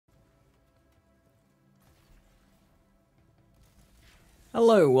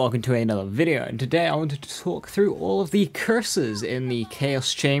Hello, welcome to another video, and today I wanted to talk through all of the curses in the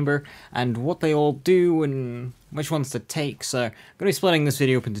Chaos Chamber and what they all do and which ones to take. So I'm going to be splitting this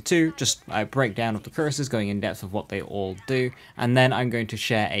video up into two, just a breakdown of the curses, going in depth of what they all do, and then I'm going to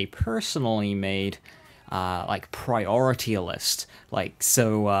share a personally made priority list.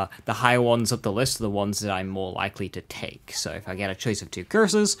 The higher ones of the list are the ones that I'm more likely to take. So if I get a choice of two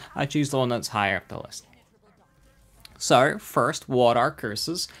curses, I choose the one that's higher up the list. So, first, what are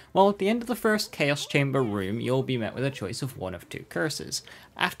curses? Well, at the end of the first Chaos Chamber room, you'll be met with a choice of one of two curses.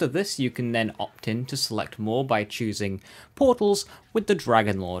 After this, you can then opt in to select more by choosing Portals with the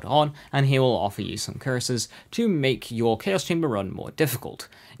Dragon Lord on, and he will offer you some curses to make your Chaos Chamber run more difficult.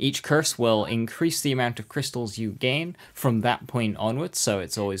 Each curse will increase the amount of crystals you gain from that point onwards, so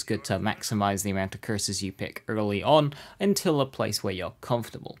it's always good to maximize the amount of curses you pick early on until a place where you're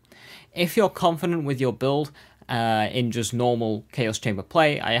comfortable. If you're confident with your build, in just normal Chaos Chamber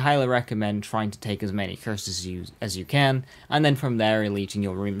play, I highly recommend trying to take as many curses as you can, and then from there eliteing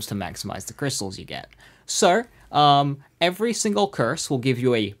your rooms to maximize the crystals you get. So, every single curse will give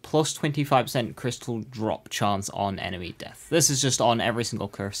you a plus 25% crystal drop chance on enemy death. This is just on every single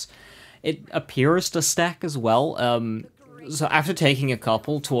curse. It appears to stack as well. So after taking a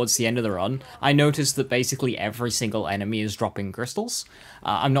couple towards the end of the run, I noticed that basically every single enemy is dropping crystals.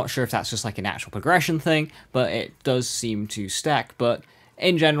 I'm not sure if that's just like a natural progression thing, but it does seem to stack. But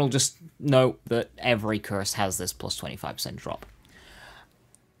in general, just note that every curse has this plus 25% drop.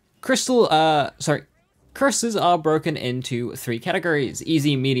 Curses are broken into three categories: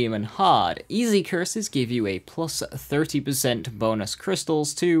 easy, medium, and hard. Easy curses give you a plus 30% bonus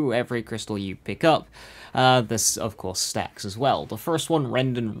crystals to every crystal you pick up. This, of course, stacks as well. The first one,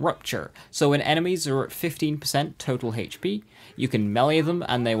 Rend and Rupture. So when enemies are at 15% total HP, you can melee them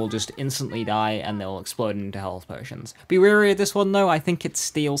and they will just instantly die and they'll explode into health potions. Be wary of this one though, I think it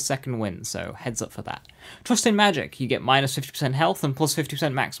steals second wind, so heads up for that. Trust in Magic, you get minus 50% health and plus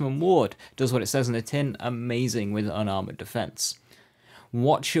 50% maximum ward. Does what it says in the tin, amazing with unarmored defense.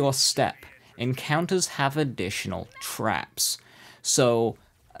 Watch your step. Encounters have additional traps. So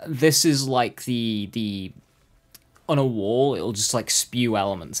this is like the on a wall, it'll just like spew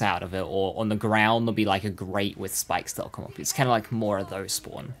elements out of it, or on the ground there'll be like a grate with spikes that'll come up. It's kind of like more of those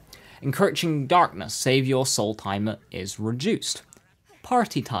spawn. Encroaching Darkness, save your soul timer is reduced.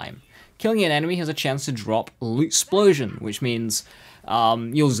 Party Time. Killing an enemy has a chance to drop Loot Explosion, which means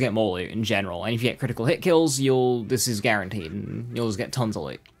you'll just get more loot in general, and if you get critical hit kills, this is guaranteed, and you'll just get tons of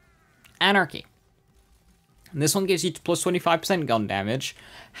loot. Anarchy. And this one gives you plus 25% gun damage,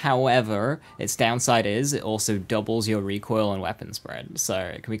 however, its downside is it also doubles your recoil and weapon spread, so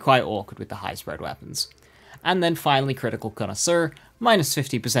it can be quite awkward with the high spread weapons. And then finally, Critical Connoisseur, minus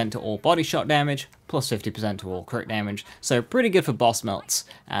 50% to all body shot damage, plus 50% to all crit damage, so pretty good for boss melts,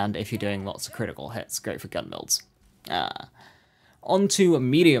 and if you're doing lots of critical hits, great for gun builds. On to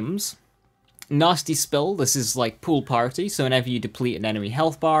mediums. Nasty Spill, this is like Pool Party, so whenever you deplete an enemy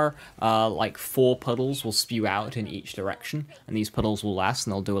health bar, like 4 puddles will spew out in each direction, and these puddles will last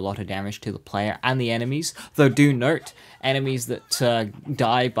and they'll do a lot of damage to the player and the enemies, though do note, enemies that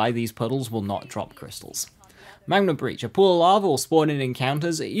die by these puddles will not drop crystals. Magma Breach, a pool of lava will spawn in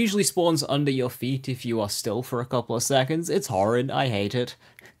encounters. It usually spawns under your feet if you are still for a couple of seconds. It's horrid, I hate it.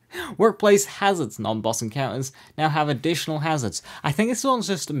 Workplace Hazards, non-boss encounters now have additional hazards. I think this one's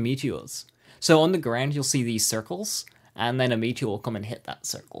just meteors. So on the ground you'll see these circles, and then a meteor will come and hit that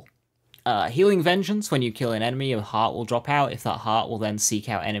circle. Healing Vengeance, when you kill an enemy, a heart will drop out. If that heart will then seek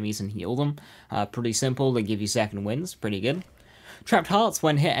out enemies and heal them. Pretty simple, they give you second wins, pretty good. Trapped Hearts,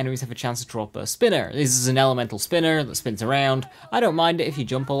 when hit, enemies have a chance to drop a spinner. This is an elemental spinner that spins around. I don't mind it if you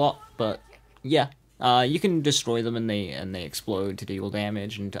jump a lot, but yeah. You can destroy them and they explode to deal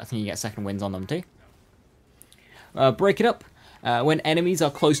damage, and I think you get second wins on them too. Break It Up. When enemies are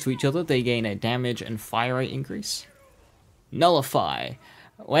close to each other, they gain a damage and fire rate increase. Nullify.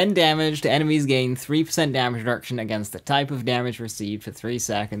 When damaged, enemies gain 3% damage reduction against the type of damage received for 3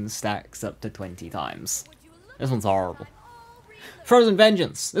 seconds, stacks up to 20 times. This one's horrible. Frozen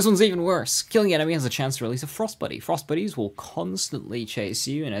Vengeance. This one's even worse. Killing an enemy has a chance to release a Frost Buddy. Frost Buddies will constantly chase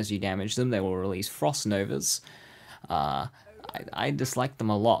you, and as you damage them, they will release Frost Novas. I dislike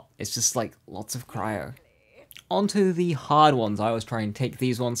them a lot. It's just like lots of cryo. Onto the hard ones. I always try and take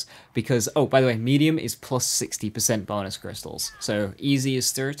these ones because, oh, by the way, medium is plus 60% bonus crystals. So easy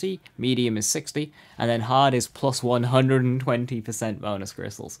is 30, medium is 60, and then hard is plus 120% bonus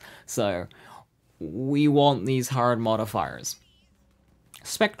crystals. So we want these hard modifiers.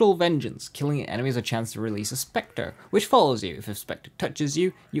 Spectral Vengeance. Killing an enemy is a chance to release a spectre, which follows you. If a spectre touches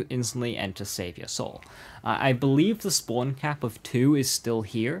you, you instantly enter Save Your Soul. I believe the spawn cap of 2 is still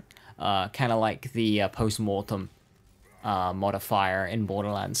here, kind of like the post-mortem modifier in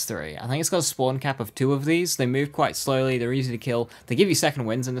Borderlands 3. I think it's got a spawn cap of 2 of these. They move quite slowly, they're easy to kill. They give you second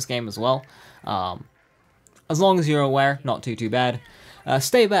wins in this game as well. As long as you're aware, not too bad.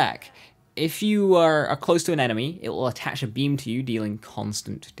 Stay back. If you are close to an enemy, it will attach a beam to you, dealing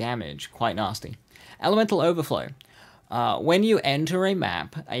constant damage. Quite nasty. Elemental Overflow. When you enter a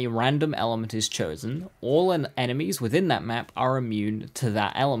map, a random element is chosen. All enemies within that map are immune to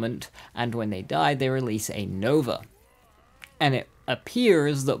that element, and when they die, they release a Nova. And it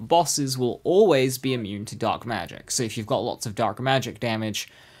appears that bosses will always be immune to dark magic. So if you've got lots of dark magic damage,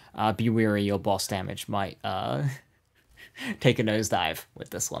 be wary your boss damage might take a nosedive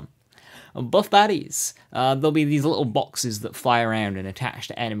with this one. Buff baddies. There'll be these little boxes that fly around and attach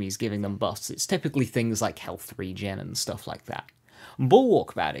to enemies, giving them buffs. It's typically things like health regen and stuff like that.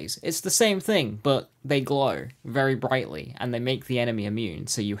 Bulwark baddies. It's the same thing, but they glow very brightly, and they make the enemy immune,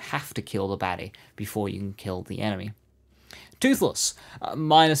 so you have to kill the baddie before you can kill the enemy. Toothless.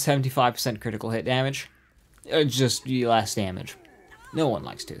 Minus 75% critical hit damage. Just less damage. No one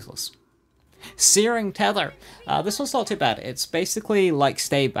likes Toothless. Searing Tether. This one's not too bad. It's basically like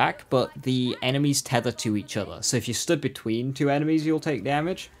Stay Back, but the enemies tether to each other. So if you stood between 2 enemies, you'll take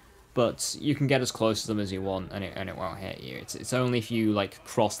damage, but you can get as close to them as you want, and it won't hit you. It's only if you like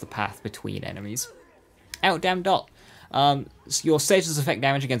cross the path between enemies. Outdam Dot. Your status effect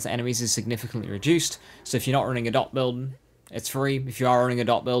damage against enemies is significantly reduced, so if you're not running a dot build, it's free. If you are running a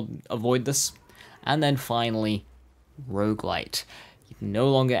dot build, avoid this. And then finally, Roguelite. You can no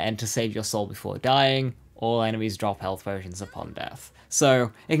longer enter Save Your Soul before dying. All enemies drop health potions upon death.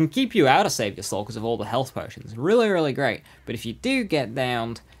 So it can keep you out of Save Your Soul because of all the health potions. Really, really great. But if you do get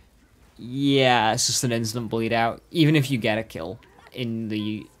downed, yeah, it's just an instant bleed out. Even if you get a kill in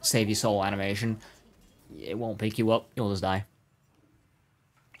the Save Your Soul animation, it won't pick you up. You'll just die.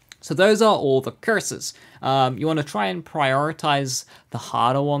 So those are all the curses. You want to try and prioritize the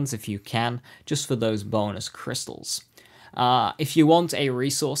harder ones if you can, just for those bonus crystals. If you want a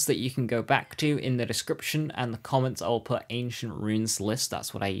resource that you can go back to, in the description and the comments, I'll put Ancient Runes list.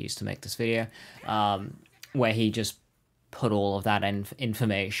 That's what I used to make this video, where he just put all of that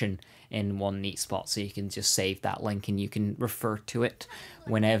information in one neat spot, so you can just save that link and you can refer to it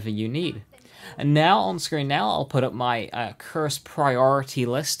whenever you need. And now, on screen now, I'll put up my curse priority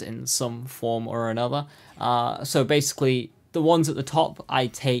list in some form or another. So basically, the ones at the top I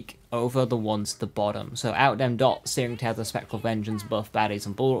take over the ones at the bottom. So Outdam Dot, Searing Tether, Spectral Vengeance, Buff Baddies,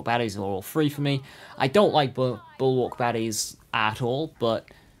 and Bulwark Baddies are all free for me. I don't like Bulwark Baddies at all, but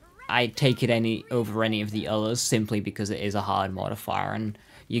I take it over any of the others simply because it is a hard modifier and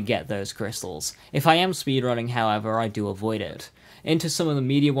you get those crystals. If I am speedrunning, however, I do avoid it. Into some of the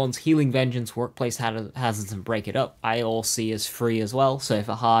media ones, Healing Vengeance, Workplace Hazards, and Break It Up, I all see as free as well, so if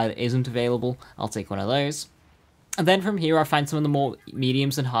a hard isn't available, I'll take one of those. And then from here, I find some of the more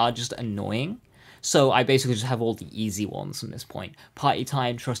mediums and hard just annoying, so I basically just have all the easy ones from this point. Party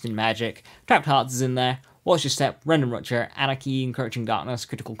Time, Trust in Magic, Trapped Hearts is in there, Watch Your Step, Random Rupture, Anarchy, Encroaching Darkness,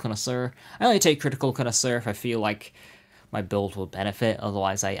 Critical Connoisseur. I only take Critical Connoisseur if I feel like my build will benefit,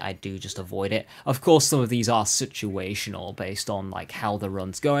 otherwise I do just avoid it. Of course, some of these are situational, based on like how the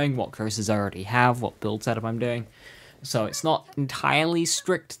run's going, what curses I already have, what build setup I'm doing. So it's not entirely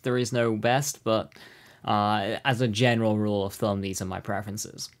strict, there is no best, but as a general rule of thumb, these are my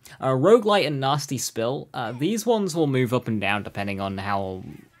preferences. Roguelite and Nasty Spill, these ones will move up and down depending on how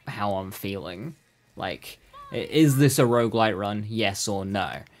I'm feeling. Like, is this a roguelite run, yes or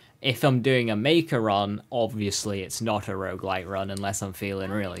no? If I'm doing a maker run, obviously it's not a roguelite run unless I'm feeling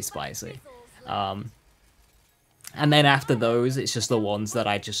really spicy. And then after those, it's just the ones that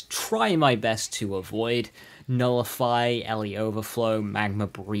I just try my best to avoid. Nullify, LE Overflow, Magma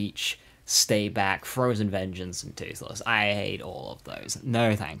Breach, Stay Back, Frozen Vengeance, and Toothless. I hate all of those.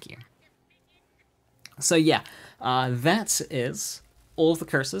 No thank you. So yeah, that is all of the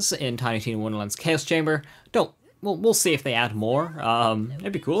curses in Tiny Tina Wonderland's Chaos Chamber. We'll see if they add more.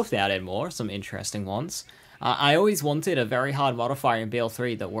 It'd be cool if they added more, some interesting ones. I always wanted a very hard modifier in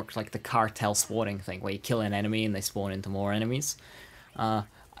BL3 that worked like the cartel spawning thing, where you kill an enemy and they spawn into more enemies.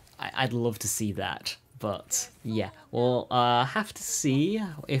 I'd love to see that, but yeah, we'll have to see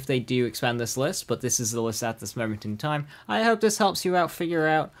if they do expand this list, but this is the list at this moment in time. I hope this helps you out figure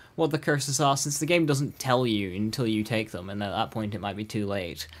out what the curses are, since the game doesn't tell you until you take them, and at that point it might be too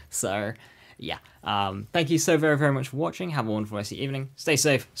late. So yeah, thank you so very, very much for watching. Have a wonderful rest of your evening. Stay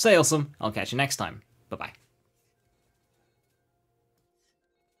safe, stay awesome. I'll catch you next time. Bye-bye.